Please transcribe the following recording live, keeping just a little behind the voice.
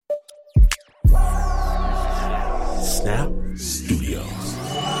Snap Studios.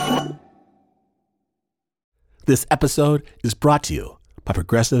 This episode is brought to you by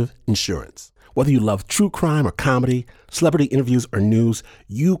Progressive Insurance. Whether you love true crime or comedy, celebrity interviews or news,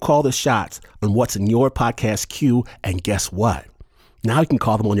 you call the shots on what's in your podcast queue, and guess what? Now you can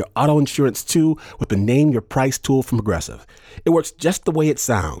call them on your auto insurance too with the Name Your Price tool from Progressive. It works just the way it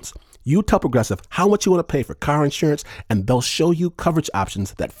sounds. You tell Progressive how much you want to pay for car insurance, and they'll show you coverage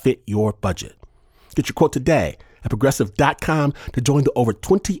options that fit your budget. Get your quote today at Progressive.com to join the over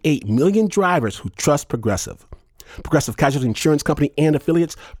 28 million drivers who trust Progressive. Progressive Casualty Insurance Company and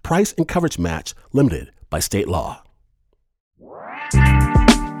affiliates. Price and coverage match limited by state law.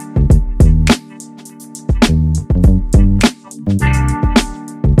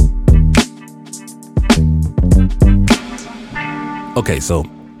 Okay, so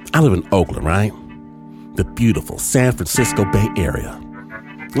I live in Oakland, right? The beautiful San Francisco Bay Area.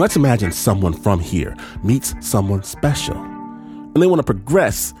 Let's imagine someone from here meets someone special, and they want to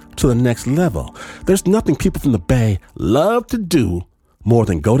progress to the next level. There's nothing people from the Bay love to do more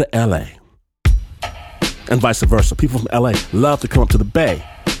than go to LA. And vice versa. People from LA love to come up to the Bay.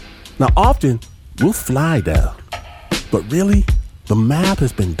 Now, often we'll fly down, but really, the math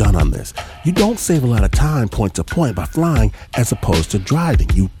has been done on this. You don't save a lot of time point to point by flying as opposed to driving.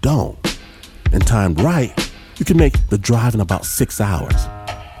 You don't. And timed right, you can make the drive in about 6 hours.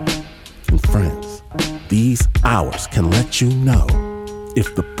 And friends, these hours can let you know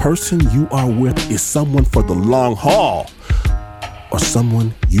if the person you are with is someone for the long haul or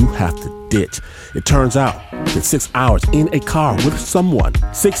someone you have to ditch. It turns out that 6 hours in a car with someone,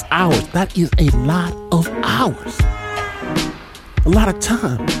 6 hours, that is a lot of hours. A lot of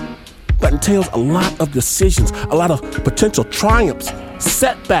time. That entails a lot of decisions, a lot of potential triumphs,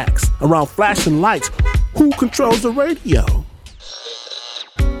 setbacks around flashing lights. Who controls the radio?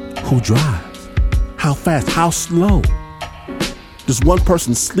 Who drives? How fast? How slow? Does one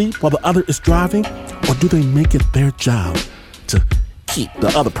person sleep while the other is driving? Or do they make it their job to keep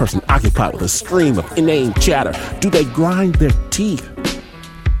the other person occupied with a stream of inane chatter? Do they grind their teeth?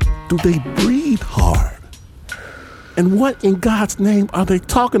 Do they breathe hard? And what in God's name are they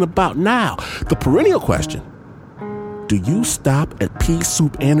talking about now? The perennial question. Do you stop at Pea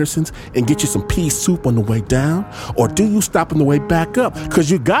Soup Anderson's and get you some pea soup on the way down? Or do you stop on the way back up? Because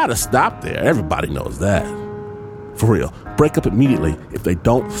you gotta stop there. Everybody knows that. For real, break up immediately if they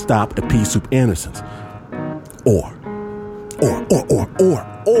don't stop at Pea Soup Anderson's. Or,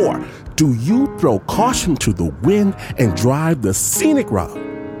 do you throw caution to the wind and drive the scenic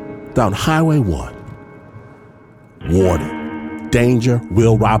route down Highway 1? Warning, danger,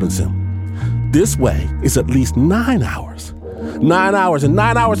 Will Robinson. This way is at least 9 hours. 9 hours, and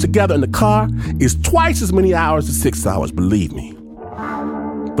 9 hours together in the car is twice as many hours as 6 hours, believe me.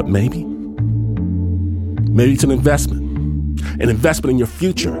 But maybe it's an investment in your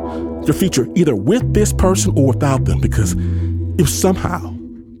future either with this person or without them, because if somehow,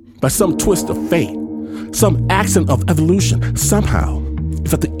 by some twist of fate, some accident of evolution, somehow,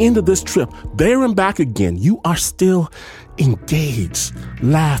 if at the end of this trip, there and back again, you are still engaged,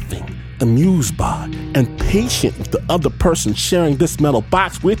 laughing, amused by, and patient with the other person sharing this metal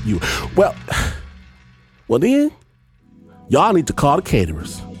box with you, well then, y'all need to call the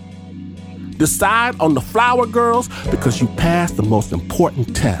caterers. Decide on the flower girls, because you passed the most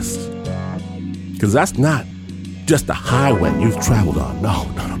important test. Because that's not just the highway you've traveled on. No.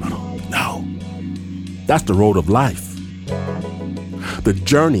 That's the road of life. The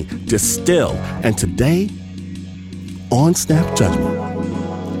journey distilled. And today, on Snap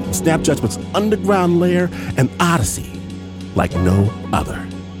Judgment, Snap Judgment's underground lair and odyssey like no other.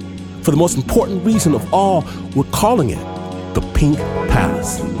 For the most important reason of all, we're calling it the Pink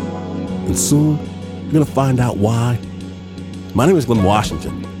Palace. And soon, you're going to find out why. My name is Glenn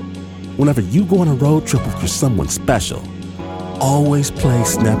Washington. Whenever you go on a road trip with your someone special, always play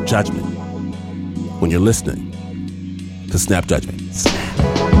Snap Judgment when you're listening to Snap Judgment. Snap.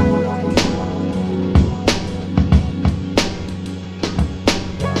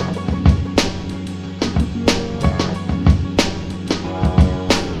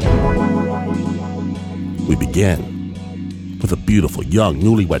 We begin with a beautiful young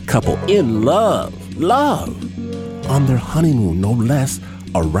newlywed couple in love, on their honeymoon, no less,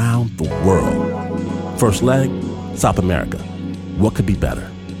 around the world. First leg, South America. What could be better?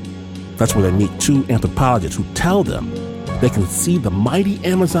 That's where they meet two anthropologists who tell them they can see the mighty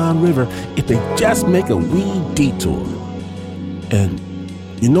Amazon River if they just make a wee detour. And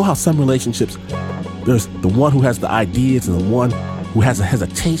you know how some relationships, there's the one who has the ideas and the one who has the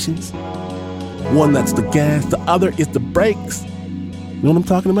hesitations? One that's the gas, the other is the brakes. You know what I'm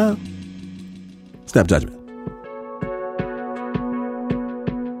talking about? Snap Judgment.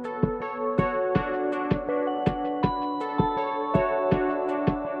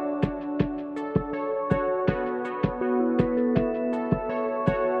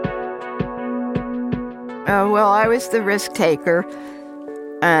 Well, I was the risk taker,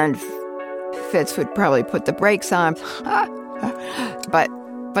 and Fitz would probably put the brakes on,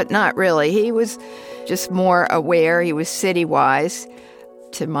 but not really. He was just more aware. He was city-wise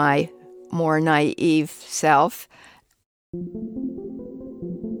to my more naive self.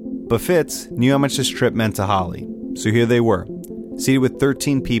 But Fitz knew how much this trip meant to Holly, so here they were, seated with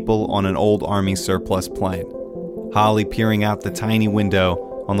 13 people on an old Army surplus plane. Holly peering out the tiny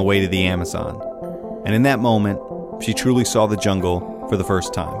window on the way to the Amazon. And in that moment, she truly saw the jungle for the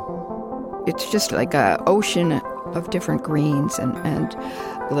first time. It's just like an ocean of different greens and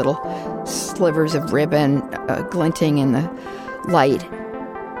little slivers of ribbon glinting in the light.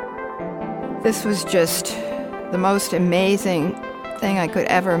 This was just the most amazing thing I could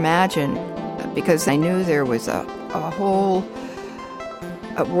ever imagine, because I knew there was a whole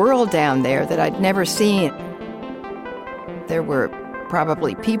world down there that I'd never seen. There were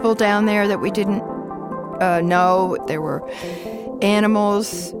probably people down there that we didn't know. There were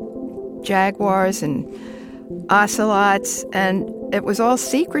animals, jaguars and ocelots, and it was all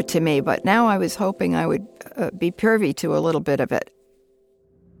secret to me, but now I was hoping I would be privy to a little bit of it.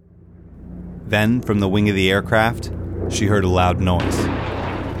 Then, from the wing of the aircraft, she heard a loud noise.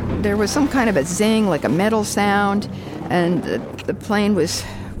 There was some kind of a zing, like a metal sound, and the plane was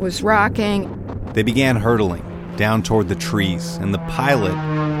rocking. They began hurtling down toward the trees, and the pilot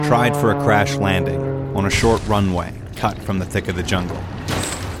tried for a crash landing on a short runway cut from the thick of the jungle.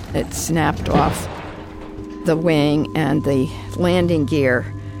 It snapped off the wing and the landing gear,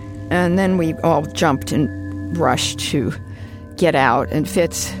 and then we all jumped and rushed to get out, and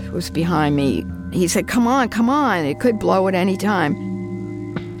Fitz was behind me. He said, come on, it could blow at any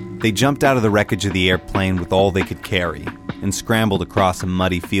time. They jumped out of the wreckage of the airplane with all they could carry and scrambled across a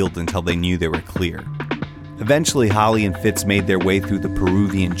muddy field until they knew they were clear. Eventually, Holly and Fitz made their way through the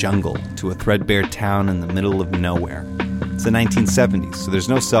Peruvian jungle to a threadbare town in the middle of nowhere. It's the 1970s, so there's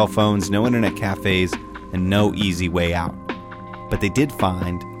no cell phones, no internet cafes, and no easy way out. But they did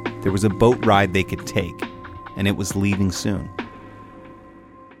find there was a boat ride they could take, and it was leaving soon.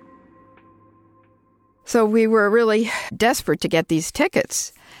 So we were really desperate to get these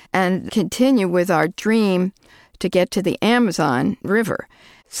tickets and continue with our dream to get to the Amazon River.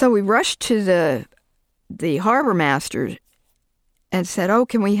 So we rushed to the harbor master and said,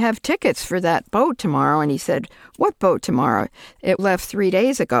 can we have tickets for that boat tomorrow? And he said, what boat tomorrow? It left 3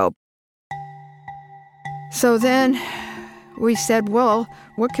 days ago. So then we said, well,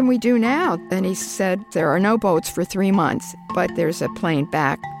 what can we do now? And he said, there are no boats for 3 months, but there's a plane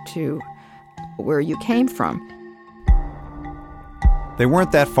back to where you came from. They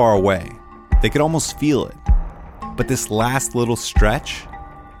weren't that far away. They could almost feel it. But this last little stretch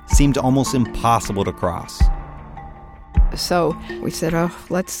seemed almost impossible to cross. So we said,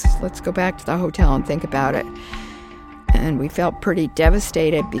 let's go back to the hotel and think about it. And we felt pretty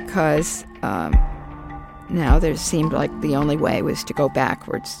devastated because now there seemed like the only way was to go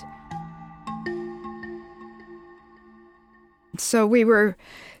backwards. So we were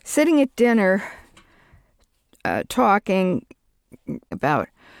sitting at dinner talking about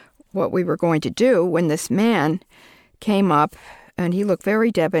what we were going to do when this man came up, and he looked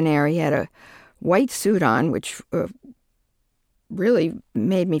very debonair. He had a white suit on, which really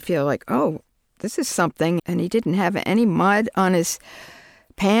made me feel like, this is something. And he didn't have any mud on his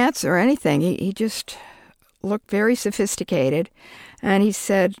pants or anything. He just looked very sophisticated. And he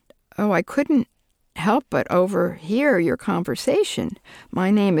said, I couldn't help but overhear your conversation.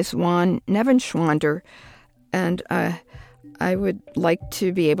 My name is Juan Nevenschwander, and I would like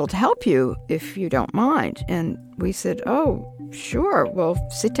to be able to help you if you don't mind. And we said, sure, well,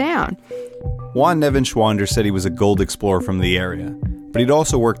 sit down. Juan Nevenschwander said he was a gold explorer from the area, but he'd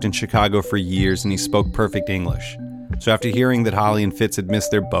also worked in Chicago for years and he spoke perfect English. So after hearing that Holly and Fitz had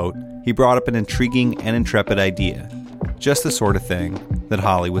missed their boat, he brought up an intriguing and intrepid idea, just the sort of thing that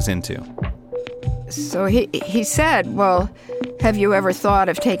Holly was into. So he said, well, have you ever thought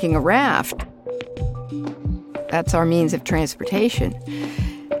of taking a raft? That's our means of transportation.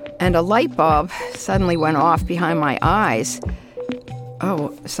 And a light bulb suddenly went off behind my eyes.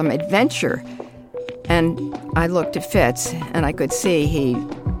 Some adventure. And I looked at Fitz, and I could see he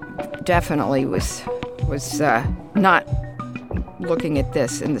definitely was not looking at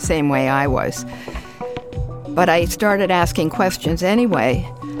this in the same way I was. But I started asking questions anyway.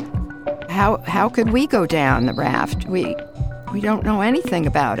 How could we go down the raft? We don't know anything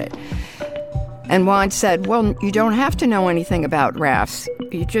about it. And Juan said, well, you don't have to know anything about rafts.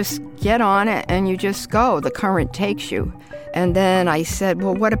 You just get on it and you just go. The current takes you. And then I said,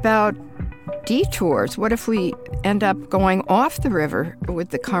 well, what about detours? What if we end up going off the river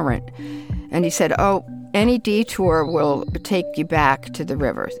with the current? And he said, Any detour will take you back to the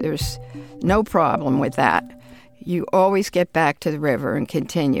river. There's no problem with that. You always get back to the river and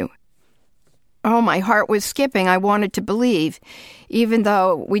continue. Oh, my heart was skipping. I wanted to believe, even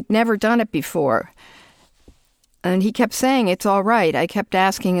though we'd never done it before. And he kept saying, it's all right. I kept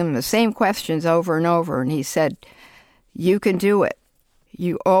asking him the same questions over and over, and he said, you can do it.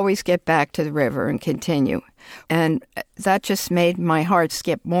 You always get back to the river and continue. And that just made my heart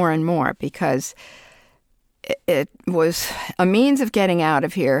skip more and more, because it was a means of getting out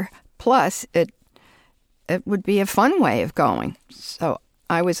of here, plus it would be a fun way of going. So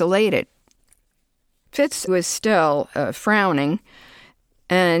I was elated. Fitz was still frowning,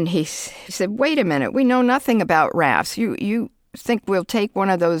 and he said, wait a minute, we know nothing about rafts. You think we'll take one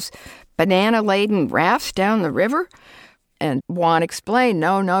of those banana-laden rafts down the river? And Juan explained,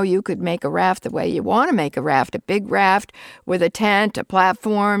 no, you could make a raft the way you want to make a raft. A big raft with a tent, a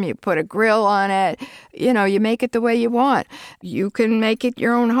platform, you put a grill on it. You make it the way you want. You can make it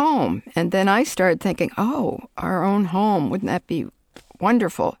your own home. And then I started thinking, oh, our own home, wouldn't that be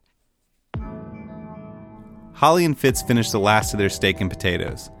wonderful? Holly and Fitz finished the last of their steak and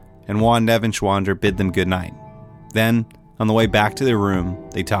potatoes, and Juan Nevenschwander bid them good night. Then, on the way back to their room,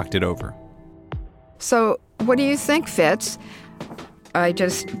 they talked it over. So, what do you think, Fitz? I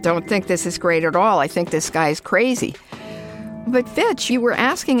just don't think this is great at all. I think this guy's crazy. But Fitz, you were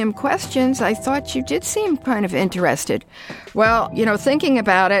asking him questions. I thought you did seem kind of interested. Well, thinking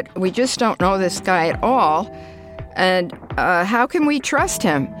about it, we just don't know this guy at all. And how can we trust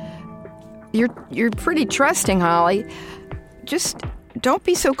him? You're pretty trusting, Holly. Just don't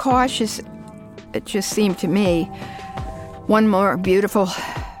be so cautious. It just seemed to me one more beautiful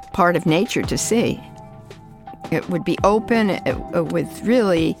part of nature to see. It would be open with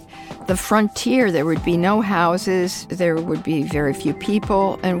really the frontier. There would be no houses. There would be very few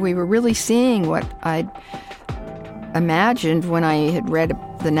people. And we were really seeing what I'd imagined when I had read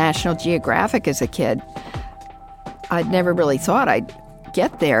the National Geographic as a kid. I'd never really thought I'd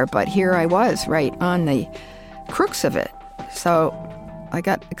get there, but here I was right on the crux of it. So I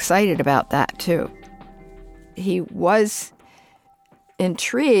got excited about that too. He was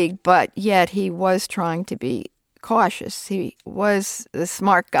intrigued, but yet he was trying to be cautious. He was the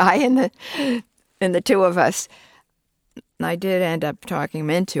smart guy in the two of us. I did end up talking him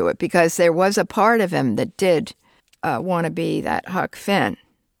into it, because there was a part of him that did want to be that Huck Finn,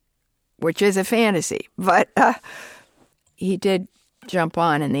 which is a fantasy, but he did jump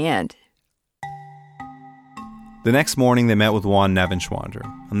on in the end. The next morning they met with Juan Nevenschwander,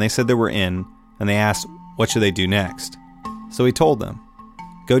 and they said they were in, and they asked what should they do next. So he told them,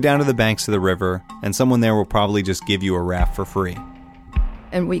 go down to the banks of the river, and someone there will probably just give you a raft for free.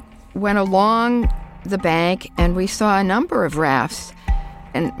 And we went along the bank, and we saw a number of rafts.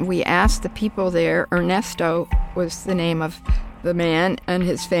 And we asked the people there, Ernesto was the name of the man and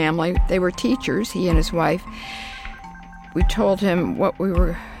his family. They were teachers, he and his wife. We told him what we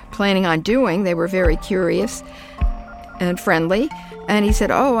were planning on doing. They were very curious and friendly. And he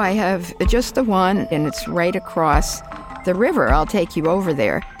said, oh, I have just the one, and it's right across the river. I'll take you over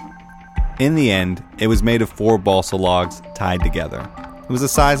there. In the end, it was made of 4 balsa logs tied together. It was the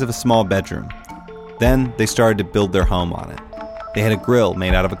size of a small bedroom. Then they started to build their home on it. They had a grill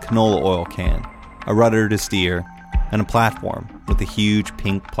made out of a canola oil can, a rudder to steer, and a platform with a huge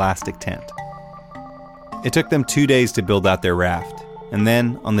pink plastic tent. It took them 2 days to build out their raft, and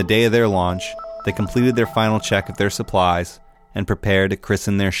then, on the day of their launch, they completed their final check of their supplies and prepared to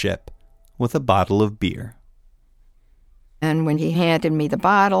christen their ship with a bottle of beer. And when he handed me the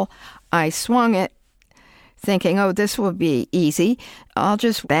bottle, I swung it, thinking, oh, this will be easy. I'll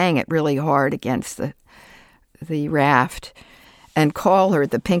just bang it really hard against the raft and call her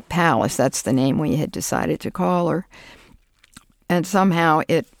the Pink Palace. That's the name we had decided to call her. And somehow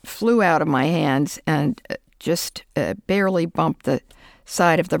it flew out of my hands and just barely bumped the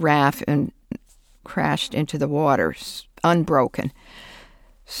side of the raft and crashed into the water, unbroken.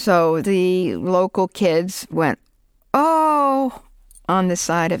 So the local kids went, oh, on the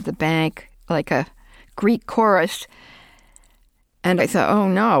side of the bank, like a Greek chorus. And I thought, oh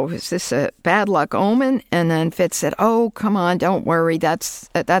no, is this a bad luck omen? And then Fitz said, oh, come on, don't worry, that's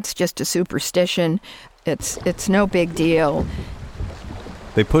just a superstition. It's no big deal.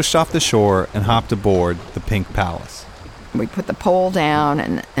 They pushed off the shore and hopped aboard the Pink Palace. We put the pole down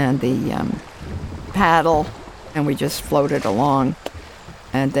and the paddle, and we just floated along,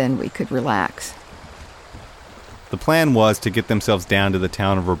 and then we could relax. The plan was to get themselves down to the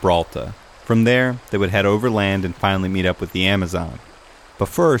town of Gibraltar. From there, they would head overland and finally meet up with the Amazon. But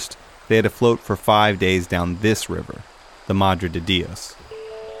first, they had to float for 5 days down this river, the Madre de Dios.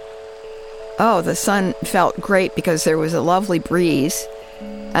 Oh, the sun felt great because there was a lovely breeze.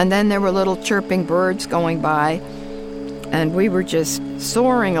 And then there were little chirping birds going by. And we were just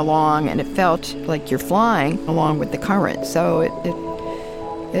soaring along, and it felt like you're flying along with the current. So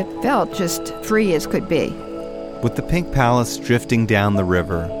it felt just free as could be. With the Pink Palace drifting down the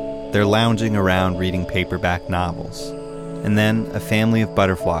river, they're lounging around reading paperback novels. And then a family of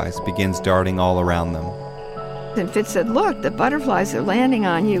butterflies begins darting all around them. And Fitz said, "Look, the butterflies are landing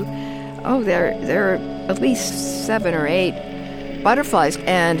on you." Oh, there are at least 7 or 8 butterflies,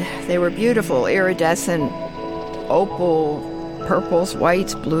 and they were beautiful, iridescent, opal, purples,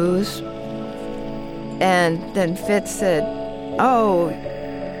 whites, blues. And then Fitz said, "Oh,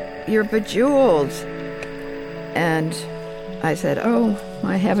 you're bejeweled." And I said, "Oh,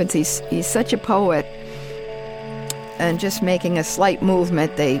 my heavens, he's such a poet." And just making a slight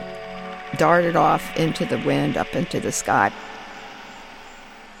movement, they darted off into the wind, up into the sky.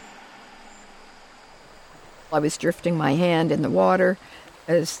 I was drifting my hand in the water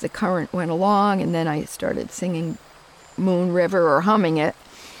as the current went along, and then I started singing Moon River, or humming it.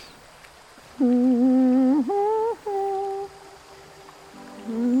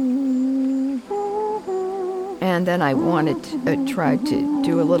 And then I wanted to try to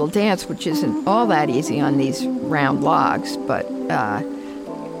do a little dance, which isn't all that easy on these round logs, but,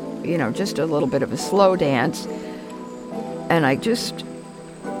 just a little bit of a slow dance. And I just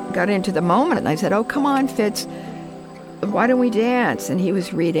got into the moment, and I said, "Oh, come on, Fitz, why don't we dance?" And he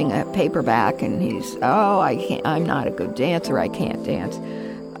was reading a paperback, and I'm not a good dancer, I can't dance.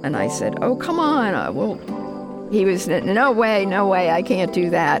 And I said, "Oh, come on, he was, no way, I can't do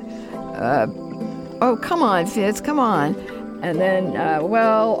that. Oh, come on, Fitz, come on." And then,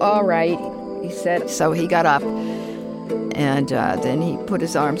 all right, he said. So he got up, and then he put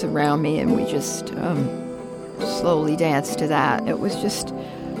his arms around me, and we just slowly danced to that. It was just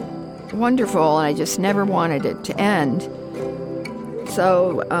wonderful, and I just never wanted it to end.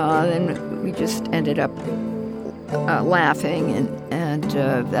 So then we just ended up laughing, and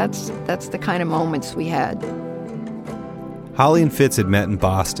that's the kind of moments we had. Holly and Fitz had met in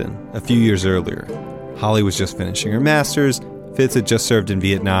Boston a few years earlier. Holly was just finishing her master's. Fitz had just served in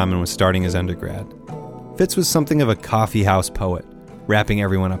Vietnam and was starting his undergrad. Fitz was something of a coffee house poet, wrapping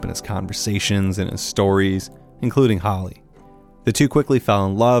everyone up in his conversations and his stories, including Holly. The two quickly fell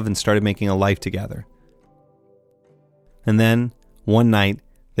in love and started making a life together. And then, one night,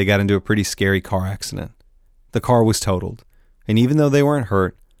 they got into a pretty scary car accident. The car was totaled, and even though they weren't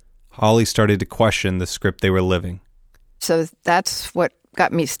hurt, Holly started to question the script they were living. So that's what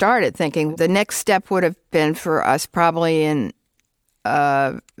got me started thinking the next step would have been for us probably in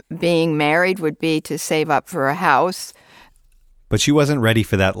being married would be to save up for a house. But she wasn't ready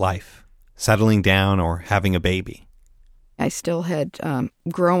for that life, settling down or having a baby. I still had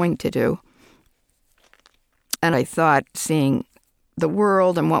growing to do. And I thought seeing the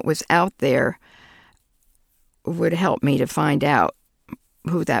world and what was out there would help me to find out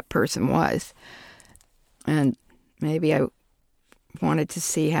who that person was. And maybe I wanted to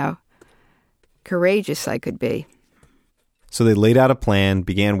see how courageous I could be. So they laid out a plan,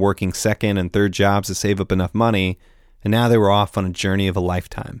 began working second and third jobs to save up enough money, and now they were off on a journey of a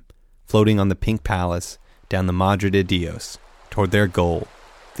lifetime, floating on the Pink Palace down the Madre de Dios toward their goal,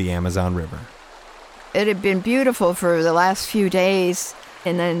 the Amazon River. It had been beautiful for the last few days,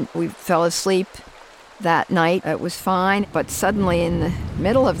 and then we fell asleep that night. It was fine, but suddenly in the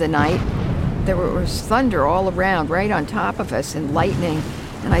middle of the night, there was thunder all around, right on top of us, and lightning.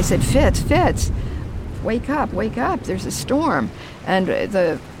 And I said, Fitz, wake up, there's a storm. And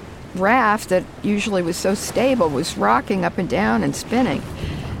the raft that usually was so stable was rocking up and down and spinning.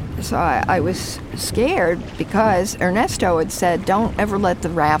 So I was scared because Ernesto had said, don't ever let the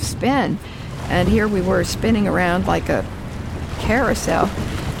raft spin. And here we were spinning around like a carousel.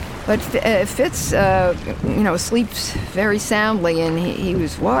 But Fitz, sleeps very soundly, and he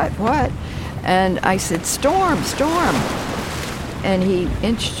was, what? And I said, storm. And he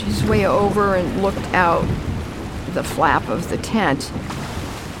inched his way over and looked out the flap of the tent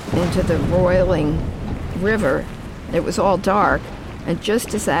into the roiling river. It was all dark. And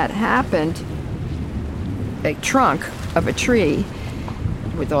just as that happened, a trunk of a tree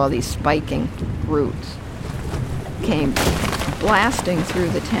with all these spiking roots came blasting through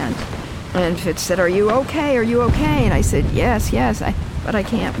the tent. And Fitz said, are you okay? And I said, yes, but I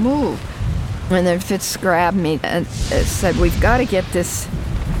can't move. And then Fitz grabbed me and said, we've got to get this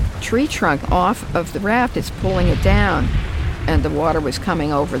tree trunk off of the raft. It's pulling it down. And the water was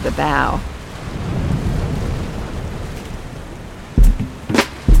coming over the bow.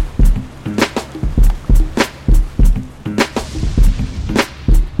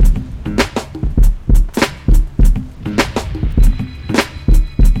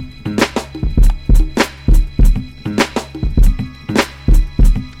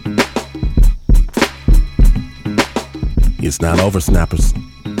 It's not over, snappers.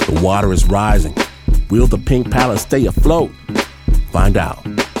 The water is rising. Will the Pink Palace stay afloat? Find out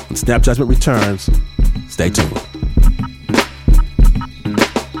when Snap Judgment returns. Stay tuned.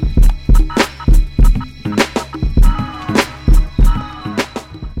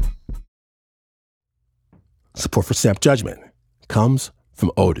 Support for Snap Judgment comes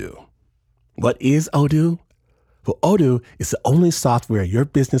from Odoo. What is Odoo? Well, Odoo is the only software your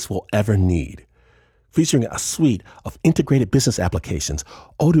business will ever need. Featuring a suite of integrated business applications,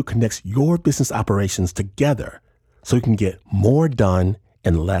 Odoo connects your business operations together so you can get more done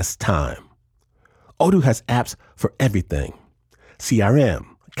in less time. Odoo has apps for everything: CRM,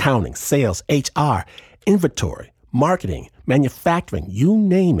 accounting, sales, HR, inventory, marketing, manufacturing, you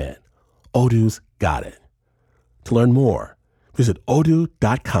name it. Odoo's got it. To learn more, visit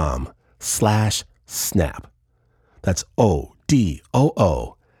odoo.com/snap. That's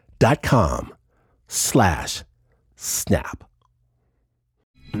odoo.com/snap.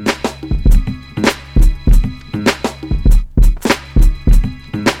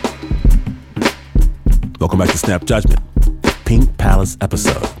 Welcome back to Snap Judgment, Pink Palace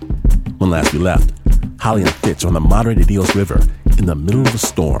episode. When last we left, Holly and Fitz are on the moderated Eels River in the middle of a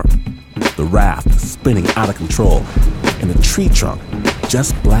storm. The raft is spinning out of control, and the tree trunk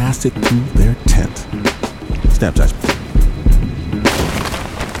just blasted through their tent. Snap Judgment.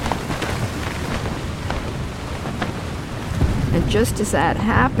 And just as that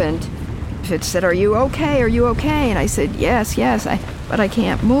happened, Fitz said, "Are you okay? Are you okay?" And I said, yes, but I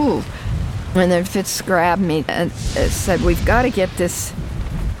can't move. And then Fitz grabbed me and said, "We've got to get this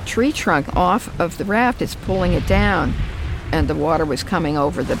tree trunk off of the raft. It's pulling it down." And the water was coming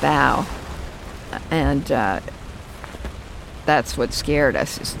over the bow. And that's what scared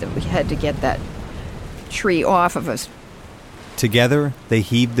us, is that we had to get that tree off of us. Together, they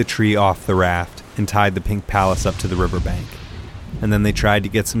heaved the tree off the raft and tied the Pink Palace up to the riverbank. And then they tried to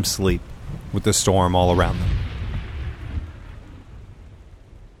get some sleep with the storm all around them.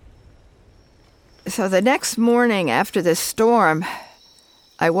 So the next morning after this storm,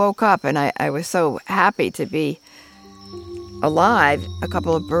 I woke up and I was so happy to be alive. A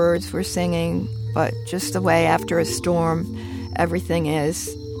couple of birds were singing, but just the way after a storm everything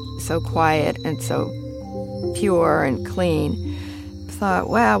is, so quiet and so pure and clean. I thought,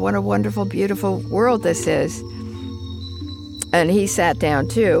 wow, what a wonderful, beautiful world this is. And he sat down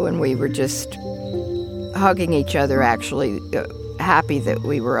too, and we were just hugging each other, actually, happy that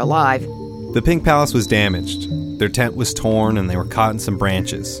we were alive. The Pink Palace was damaged. Their tent was torn and they were caught in some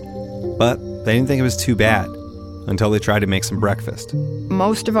branches. But they didn't think it was too bad until they tried to make some breakfast.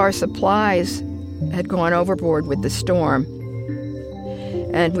 Most of our supplies had gone overboard with the storm.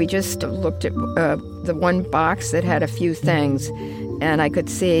 And we just looked at the one box that had a few things. And I could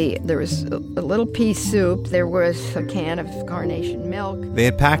see there was a little pea soup. There was a can of carnation milk. They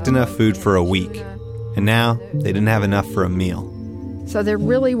had packed enough food for a week. And now they didn't have enough for a meal. So there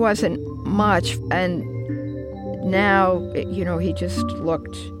really wasn't much. And now, he just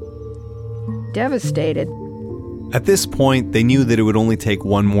looked devastated. At this point, they knew that it would only take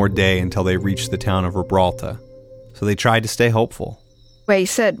one more day until they reached the town of Gibraltar. So they tried to stay hopeful. Well, he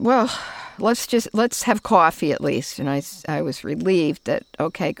said, well, let's have coffee at least. And I was relieved that,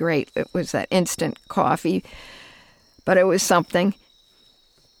 okay, great. It was that instant coffee, but it was something.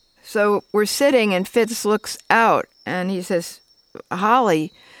 So we're sitting and Fitz looks out and he says,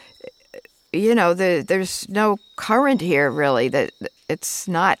 "Holly, there's no current here really, that it's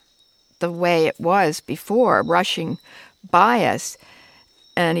not the way it was before, rushing by us."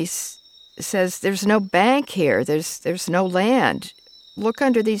 And he says, "There's no bank here. There's no land. Look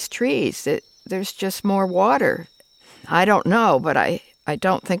under these trees. There's just more water. I don't know, but I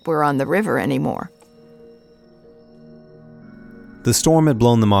don't think we're on the river anymore." The storm had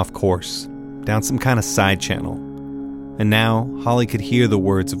blown them off course, down some kind of side channel. And now Holly could hear the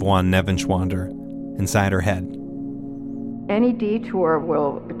words of Juan Nevenschwander inside her head. "Any detour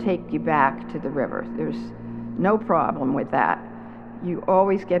will take you back to the river. There's no problem with that. You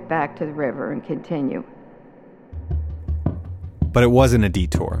always get back to the river and continue." But it wasn't a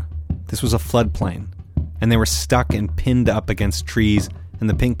detour. This was a floodplain, and they were stuck and pinned up against trees, and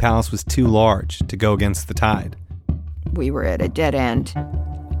the Pink Palace was too large to go against the tide. We were at a dead end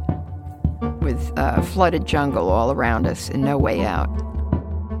with flooded jungle all around us and no way out.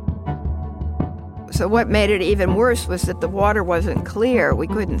 So what made it even worse was that the water wasn't clear. We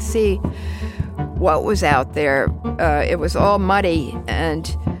couldn't see what was out there. It was all muddy, and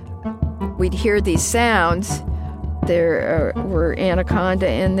we'd hear these sounds. There were anaconda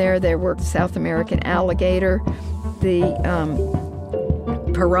in there. There were South American alligator, the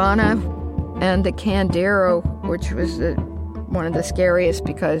piranha, and the candero, which was one of the scariest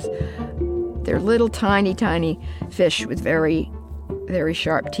because they're little tiny fish with very, very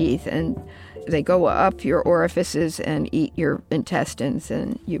sharp teeth, and they go up your orifices and eat your intestines,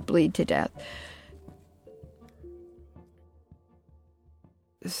 and you bleed to death.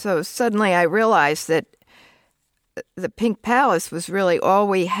 So suddenly I realized that the Pink Palace was really all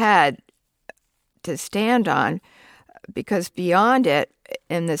we had to stand on, because beyond it,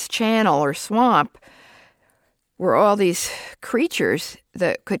 in this channel or swamp, were all these creatures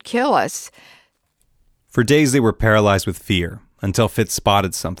that could kill us. For days they were paralyzed with fear, until Fitz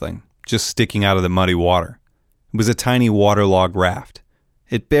spotted something, just sticking out of the muddy water. It was a tiny waterlogged raft.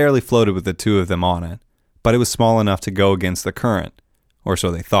 It barely floated with the two of them on it, but it was small enough to go against the current, or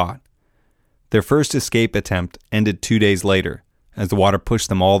so they thought. Their first escape attempt ended 2 days later, as the water pushed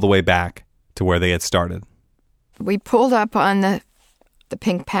them all the way back to where they had started. We pulled up on the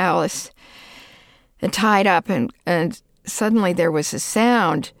Pink Palace and tied up, and suddenly there was a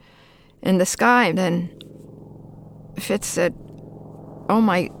sound in the sky. And then Fitz said, oh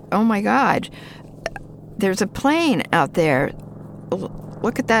my God, there's a plane out there.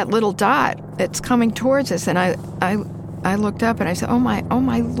 Look at that little dot. It's coming towards us. And I looked up and I said, oh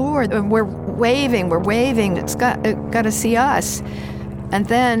my Lord. And we're waving. It's got to see us. And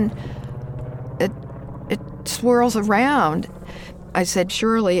then it swirls around. I said,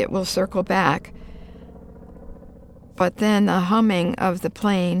 surely it will circle back. But then the humming of the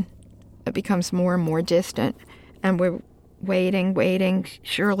plane, it becomes more and more distant. And we're waiting,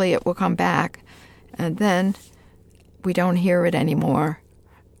 surely it will come back. And then we don't hear it anymore.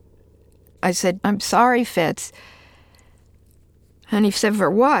 I said, I'm sorry, Fitz. And he said, for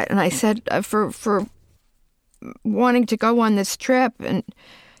what? And I said, for wanting to go on this trip and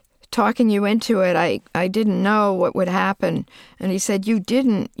talking you into it. I didn't know what would happen. And he said, you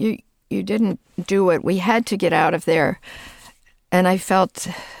didn't do it. We had to get out of there. And I felt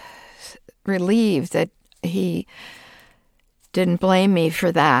relieved that he didn't blame me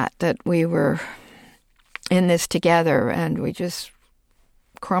for that we were in this together, and we just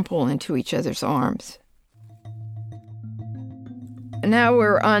crumple into each other's arms. Now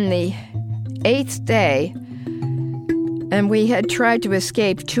we're on the 8th day, and we had tried to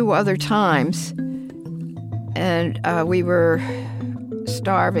escape 2 other times, and we were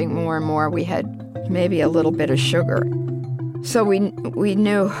starving more and more. We had maybe a little bit of sugar. So we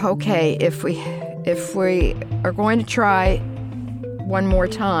knew, okay, if we are going to try one more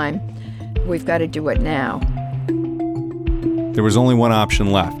time, we've got to do it now. There was only one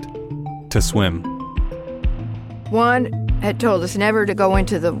option left: to swim. One had told us never to go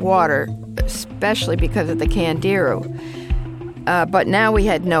into the water, especially because of the Candiru. But now we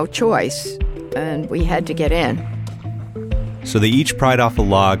had no choice, and we had to get in. So they each pried off a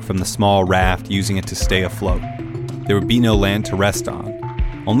log from the small raft, using it to stay afloat. There would be no land to rest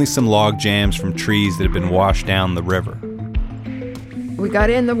on, only some log jams from trees that had been washed down the river. We got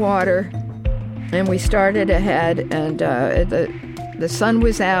in the water, and we started ahead, and the sun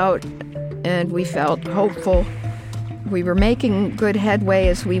was out, and we felt hopeful. We were making good headway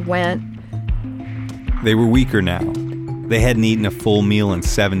as we went. They were weaker now. They hadn't eaten a full meal in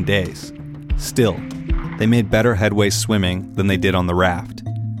 7 days. Still, they made better headway swimming than they did on the raft.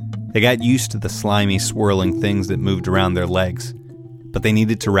 They got used to the slimy, swirling things that moved around their legs, but they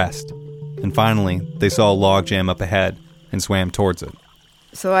needed to rest. And finally, they saw a log jam up ahead and swam towards it.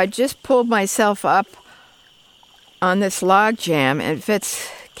 So I just pulled myself up on this log jam, and Fitz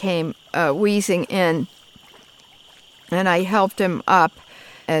came wheezing in, and I helped him up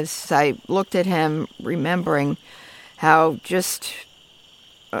as I looked at him, remembering how just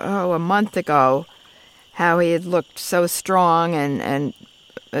a month ago, how he had looked so strong and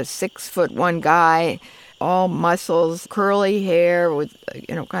a 6'1" guy, all muscles, curly hair with,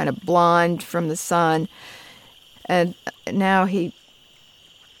 kind of blonde from the sun. And now he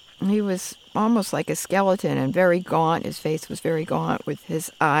was almost like a skeleton and very gaunt. His face was very gaunt with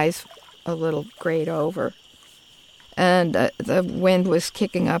his eyes a little grayed over. And the wind was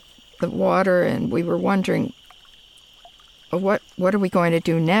kicking up the water, and we were wondering, what are we going to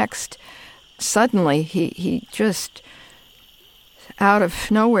do next? Suddenly, he just, out of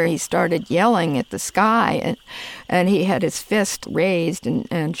nowhere, he started yelling at the sky, and he had his fist raised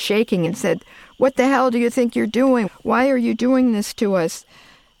and shaking and said, "What the hell do you think you're doing? Why are you doing this to us?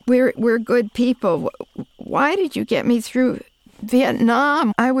 We're good people. Why did you get me through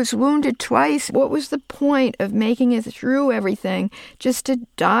Vietnam? I was wounded twice. What was the point of making it through everything just to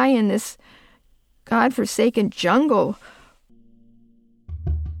die in this godforsaken jungle?"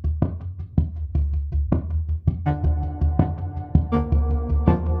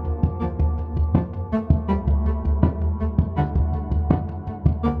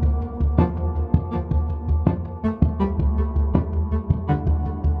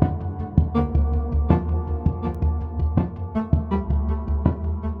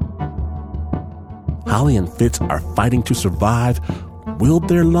 Holly and Fitz are fighting to survive. Will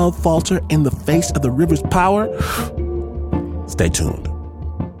their love falter in the face of the river's power? Stay tuned.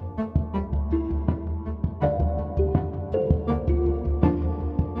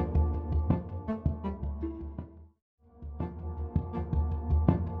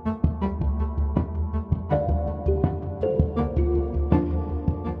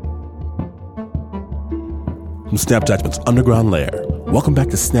 From Snap Judgment's Underground Lair, welcome back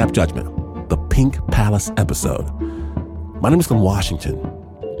to Snap Judgment, the Pink Palace episode. My name is Glenn Washington,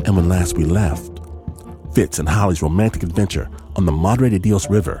 and when last we left, Fitz and Holly's romantic adventure on the Madre de Dios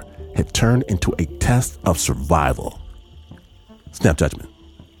River had turned into a test of survival. Snap Judgment.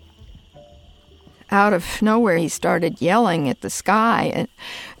 Out of nowhere, he started yelling at the sky, and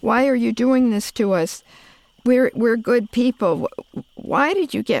why are you doing this to us? We're good people. Why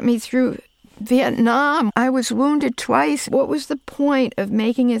did you get me through Vietnam? I was wounded twice. What was the point of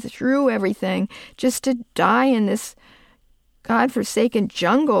making it through everything just to die in this godforsaken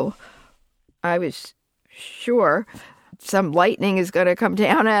jungle? I was sure some lightning is going to come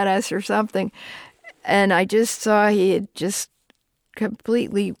down at us or something. And I just saw he had just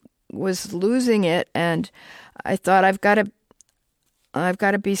completely was losing it. And I thought, I've got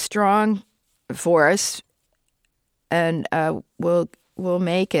to be strong for us, and we'll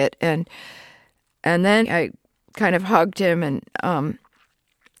make it. And then I kind of hugged him, and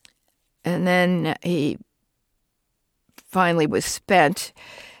then he finally was spent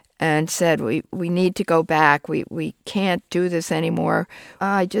and said, we need to go back. We can't do this anymore.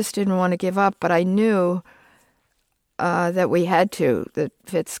 I just didn't want to give up, but I knew that we had to, that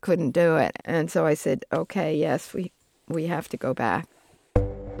Fitz couldn't do it. And so I said, okay, yes, we have to go back.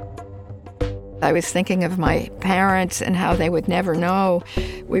 I was thinking of my parents and how they would never know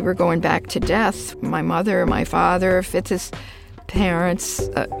we were going back to death. My mother, my father, Fitz's parents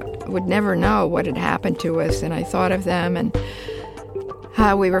would never know what had happened to us. And I thought of them and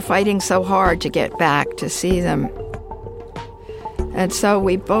how we were fighting so hard to get back to see them. And so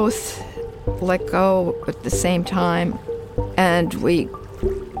we both let go at the same time. And we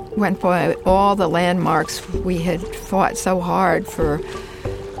went by all the landmarks we had fought so hard for.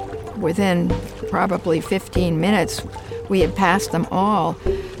 Within probably 15 minutes, we had passed them all.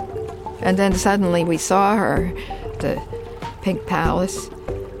 And then suddenly we saw her, the Pink Palace.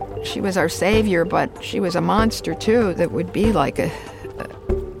 She was our savior, but she was a monster too that would be like a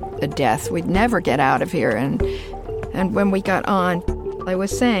death. We'd never get out of here. And when we got on, I was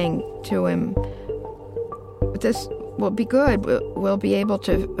saying to him, this will be good. We'll be able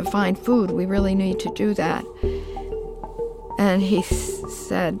to find food. We really need to do that. And he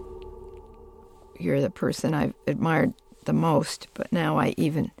said, you're the person I've admired the most, but now I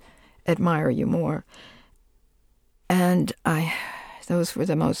even admire you more. And those were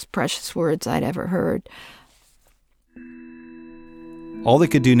the most precious words I'd ever heard. All they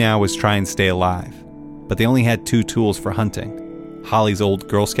could do now was try and stay alive, but they only had 2 tools for hunting: Holly's old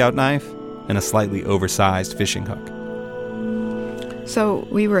Girl Scout knife and a slightly oversized fishing hook. So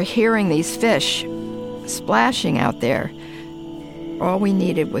we were hearing these fish splashing out there. All we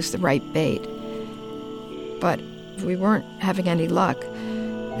needed was the right bait. But we weren't having any luck.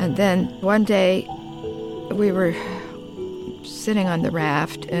 And then one day we were sitting on the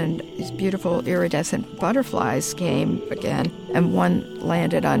raft, and these beautiful iridescent butterflies came again, and one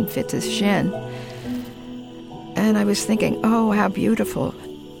landed on Fitz's shin. And I was thinking, oh, how beautiful.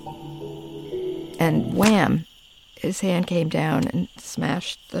 And wham, his hand came down and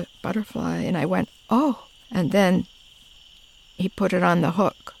smashed the butterfly, and I went, oh. And then he put it on the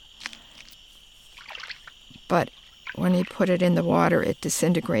hook. But when he put it in the water, it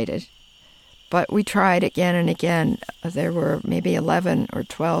disintegrated. But we tried again and again. There were maybe 11 or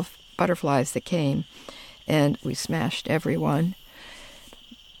 12 butterflies that came, and we smashed every one.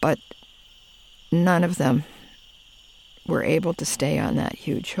 But none of them were able to stay on that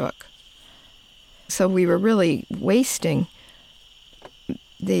huge hook. So we were really wasting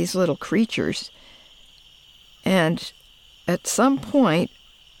these little creatures. And at some point,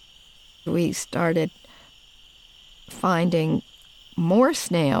 we started finding more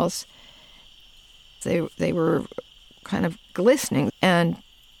snails. They were kind of glistening, and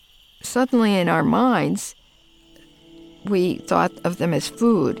suddenly in our minds we thought of them as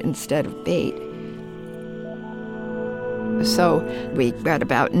food instead of bait. So we got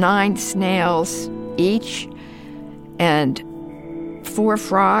about 9 snails each and 4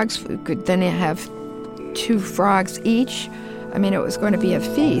 frogs. We could then have 2 frogs each. I mean, it was going to be a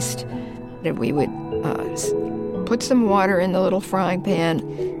feast. And we would put some water in the little frying pan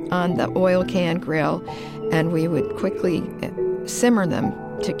on the oil can grill, and we would quickly simmer them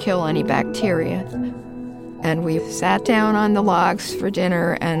to kill any bacteria. And we sat down on the logs for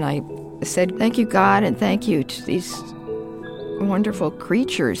dinner, and I said, thank you, God, and thank you to these wonderful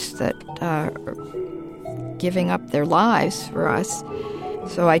creatures that are giving up their lives for us.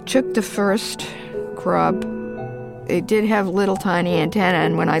 So I took the first grub. It did have little tiny antenna,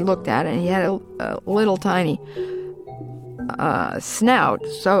 and when I looked at it, he had a little tiny snout,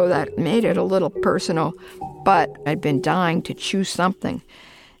 so that made it a little personal, but I'd been dying to chew something.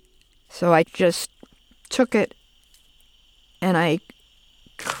 So I just took it and I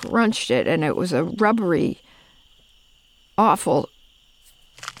crunched it, and it was a rubbery, awful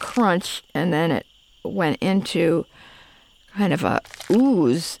crunch, and then it went into kind of a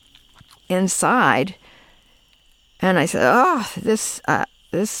ooze inside. And I said, oh, this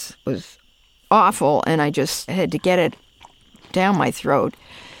was awful, and I just had to get it down my throat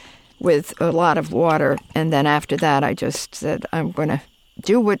with a lot of water. And then after that, I just said, I'm going to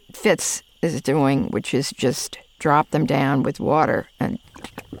do what Fitz is doing, which is just drop them down with water and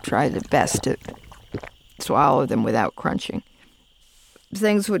try the best to swallow them without crunching.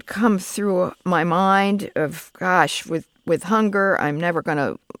 Things would come through my mind of, gosh, with hunger, I'm never going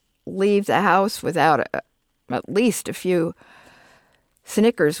to leave the house without at least a few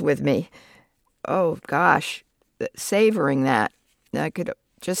Snickers with me. Oh, gosh, savoring that. I could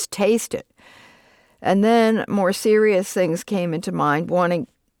just taste it. And then more serious things came into mind, wanting,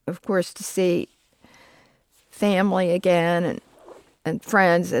 of course, to see family again and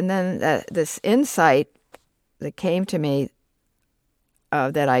friends. And then this insight that came to me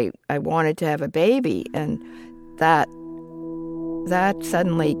that I wanted to have a baby, and that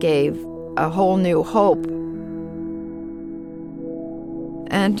suddenly gave a whole new hope.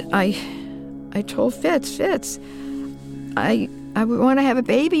 And I told Fitz, I want to have a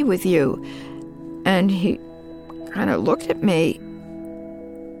baby with you. And he kind of looked at me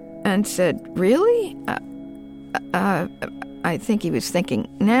and said, really? I think he was thinking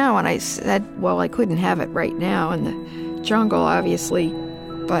now. And I said, well, I couldn't have it right now in the jungle, obviously,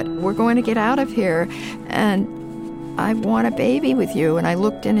 but we're going to get out of here, and I want a baby with you. And I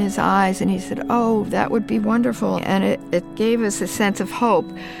looked in his eyes, and he said, oh, that would be wonderful. And it gave us a sense of hope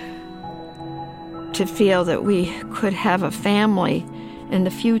to feel that we could have a family in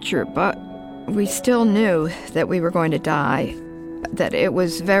the future, but we still knew that we were going to die, that it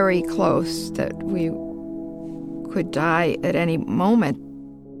was very close, that we could die at any moment.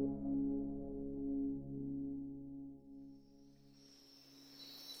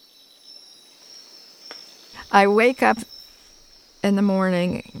 I wake up in the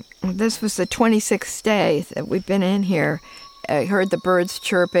morning. This was the 26th day that we'd been in here. I heard the birds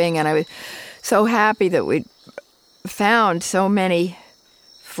chirping, and I was so happy that we'd found so many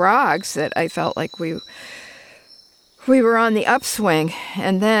frogs that I felt like we were on the upswing.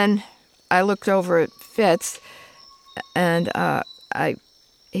 And then I looked over at Fitz, and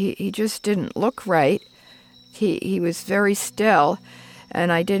he just didn't look right. He was very still,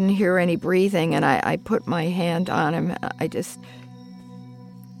 and I didn't hear any breathing, and I put my hand on him. I just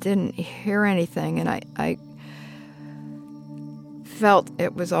didn't hear anything, and I felt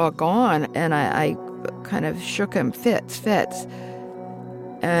it was all gone, and I kind of shook him, Fitz,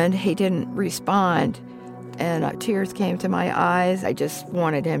 and he didn't respond, and tears came to my eyes. I just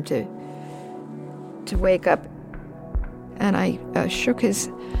wanted him to wake up, and I shook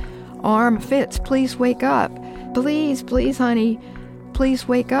his arm. Fitz, please wake up. Please, honey, please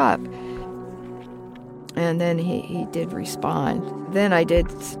wake up. And then he did respond. Then I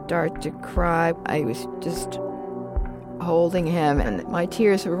did start to cry. I was just holding him, and my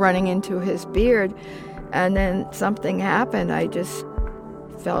tears were running into his beard. And then something happened. I just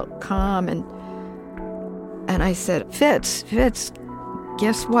felt calm, and I said, Fitz,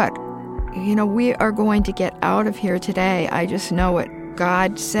 guess what? You know, we are going to get out of here today. I just know what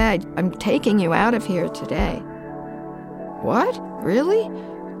God said. I'm taking you out of here today. What? Really?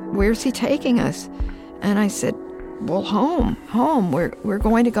 Where's he taking us? And I said, well, home. We're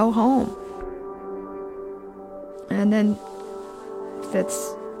going to go home. And then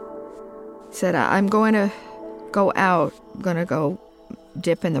Fitz said, I'm going to go out. I'm going to go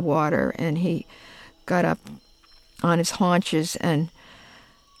dip in the water. And he got up on his haunches, and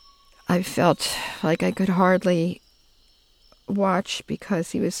I felt like I could hardly watch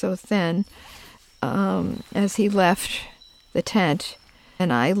because he was so thin as he left the tent.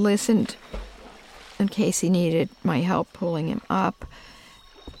 And I listened in case he needed my help pulling him up.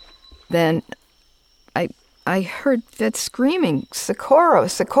 Then I heard Fitz screaming, Socorro,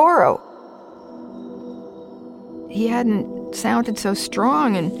 Socorro. He hadn't sounded so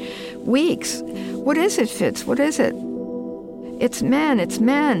strong in weeks. What is it, Fitz? What is it? it's men.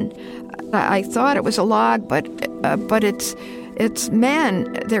 I thought it was a log, but it's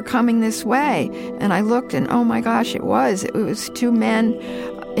men. They're coming this way. And I looked, and oh my gosh, it was 2 men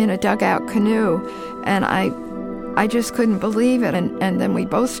in a dugout canoe. And I just couldn't believe it. And then we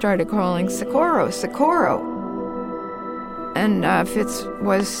both started calling, Socorro, Socorro. And Fitz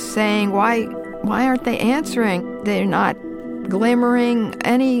was saying, why aren't they answering? They're not glimmering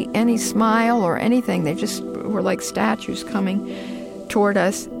any smile or anything. They just were like statues coming toward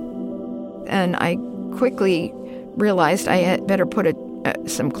us. And I quickly realized I had better put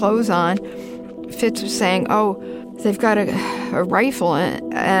some clothes on. Fitz was saying, oh, they've got a rifle.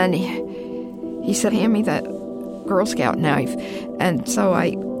 And he said, hand me that Girl Scout knife. And so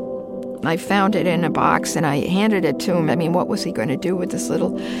I found it in a box, and I handed it to him. I mean, what was he going to do with this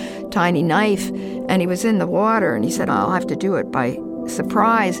little tiny knife? And he was in the water, and he said, I'll have to do it by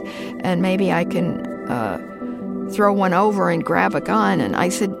surprise, and maybe I can throw one over and grab a gun. And I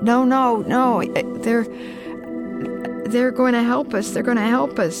said, no, they're going to help us. They're going to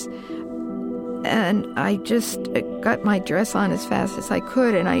help us. And I just got my dress on as fast as I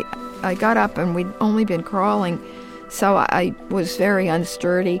could, and I got up, and we'd only been crawling, so I was very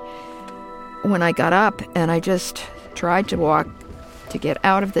unsturdy when I got up, and I just tried to walk to get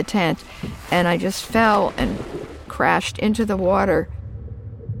out of the tent, and I just fell and crashed into the water.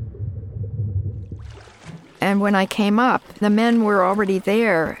 And when I came up, the men were already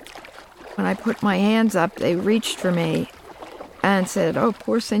there. When I put my hands up, they reached for me and said, oh,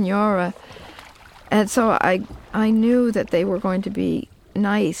 poor Senora. And so I knew that they were going to be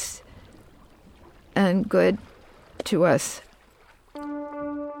nice and good to us.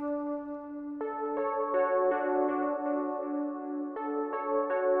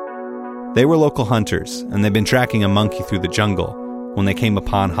 They were local hunters, and they'd been tracking a monkey through the jungle when they came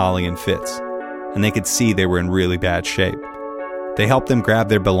upon Holly and Fitz, and they could see they were in really bad shape. They helped them grab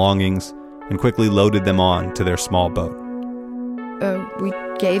their belongings and quickly loaded them on to their small boat. We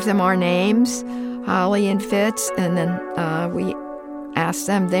gave them our names, Holly and Fitz, and then we asked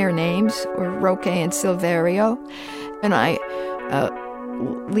them their names, were Roque and Silverio. And I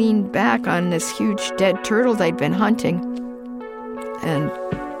leaned back on this huge dead turtle they'd been hunting, and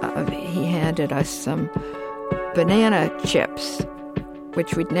he handed us some banana chips,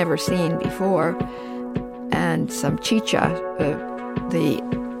 which we'd never seen before, and some chicha, the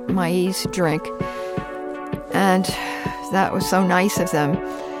maize drink. And that was so nice of them.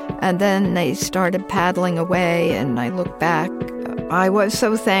 And then they started paddling away, and I looked back. I was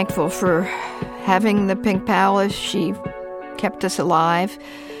so thankful for having the Pink Palace. She kept us alive.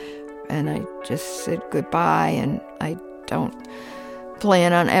 And I just said goodbye, and I don't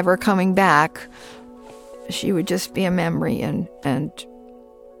plan on ever coming back. She would just be a memory, and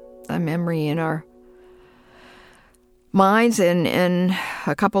a memory in our minds and in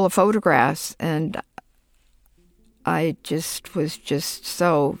a couple of photographs. And I was just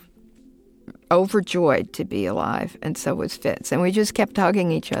so overjoyed to be alive, and so was Fitz. And we just kept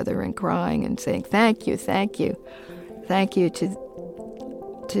hugging each other and crying and saying, thank you to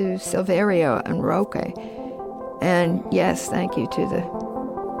Silverio and Roque. And yes, thank you to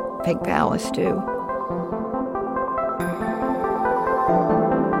the Pink Palace, too.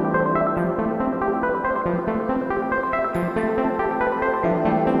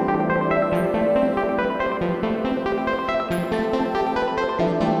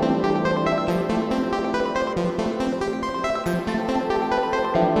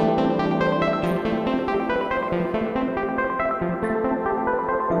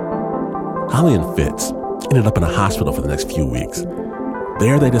 Holly and Fitz ended up in a hospital for the next few weeks.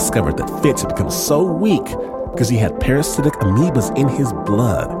 There they discovered that Fitz had become so weak because he had parasitic amoebas in his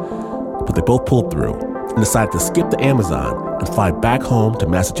blood. But they both pulled through and decided to skip the Amazon and fly back home to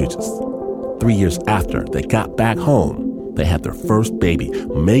Massachusetts. 3 years after they got back home, they had their first baby,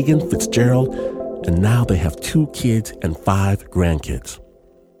 Megan Fitzgerald, and now they have 2 kids and 5 grandkids.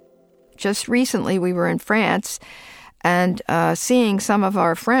 Just recently we were in France and seeing some of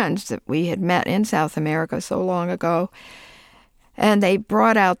our friends that we had met in South America so long ago. And they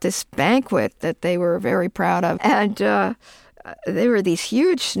brought out this banquet that they were very proud of. And there were these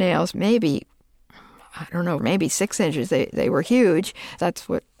huge snails, maybe 6 inches. They were huge. That's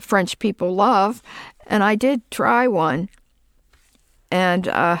what French people love. And I did try one. And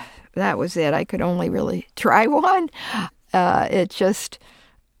that was it. I could only really try one. It just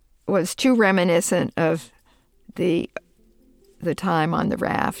was too reminiscent of the time on the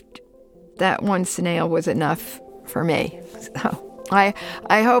raft. That one snail was enough for me. So I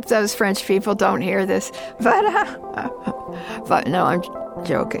hope those French people don't hear this, but no, I'm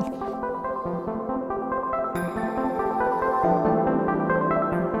joking.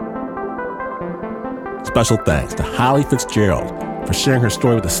 Special thanks to Holly Fitzgerald for sharing her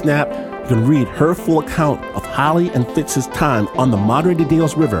story with the Snap. You can read her full account of Holly and Fitz's time on the Madre de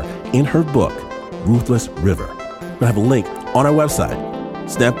Dios River in her book, Ruthless River. We'll have a link on our website,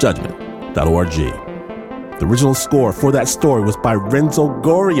 snapjudgment.org. The original score for that story was by Renzo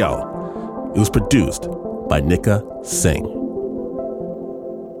Gorio. It was produced by Nika Singh.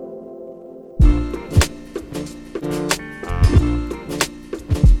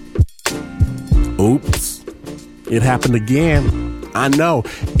 Oops. It happened again. I know.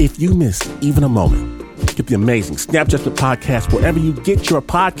 If you missed even a moment, get the amazing Snap Judgment podcast wherever you get your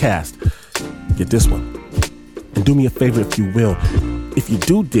podcast. Get this one. And do me a favor if you will. If you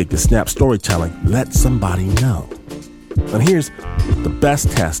do dig the Snap storytelling, let somebody know. And here's the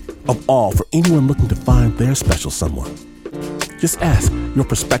best test of all for anyone looking to find their special someone. Just ask your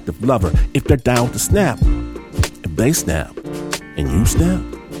prospective lover if they're down to snap. If they snap and you snap,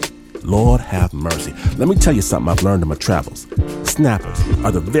 Lord have mercy. Let me tell you something I've learned in my travels. Snappers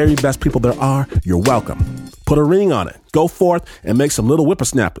are the very best people there are. You're welcome. Put a ring on it. Go forth and make some little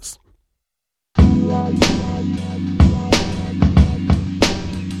whippersnappers.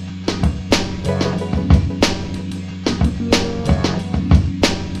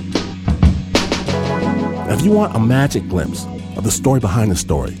 If you want a magic glimpse of the story behind the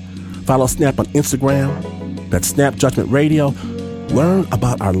story, follow Snap on Instagram. That's Snap Judgment Radio. Learn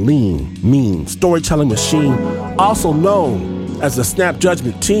about our lean, mean storytelling machine, also known as the Snap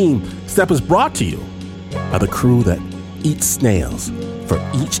Judgment Team. Snap is brought to you by the crew that eats snails for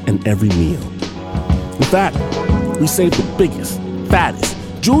each and every meal. In fact, we saved the biggest, fattest,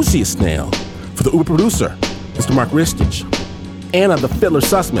 juiciest snail for the Uber producer, Mr. Mark Ristich, Anna the Fiddler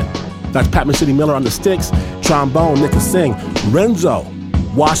Sussman, Dr. Pat City Miller on the sticks, trombone Nika Singh, Renzo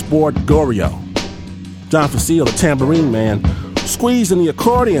Washboard Gorio, John Facile the tambourine man, Squeeze in the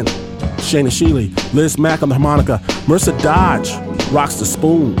accordion, Shayna Sheely, Liz Mack on the harmonica, Marissa Dodge rocks the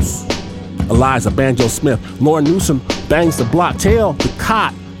spoons, Eliza Banjo Smith, Lauren Newsom bangs the block, Tail the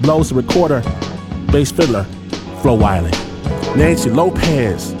cot blows the recorder, bass fiddler Flo Wiley, Nancy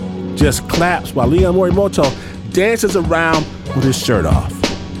Lopez just claps while Leon Morimoto dances around with his shirt off.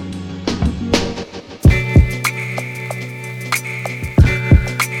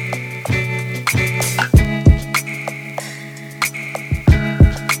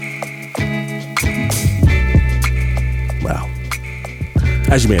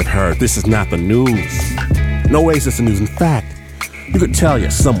 As you may have heard, this is not the news. No way is this the news. In fact, you could tell you're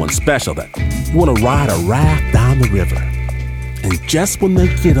someone special that you want to ride a raft down the river. And just when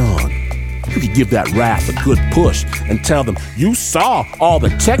they get on, you could give that raft a good push and tell them you saw all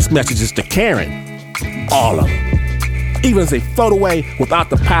the text messages to Karen. All of them. Even as they float away without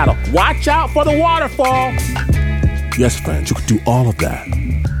the paddle. Watch out for the waterfall. Yes, friends, you could do all of that.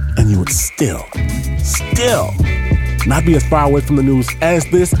 And you would still not be as far away from the news as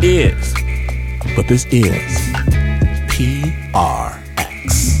this is. But this is PR.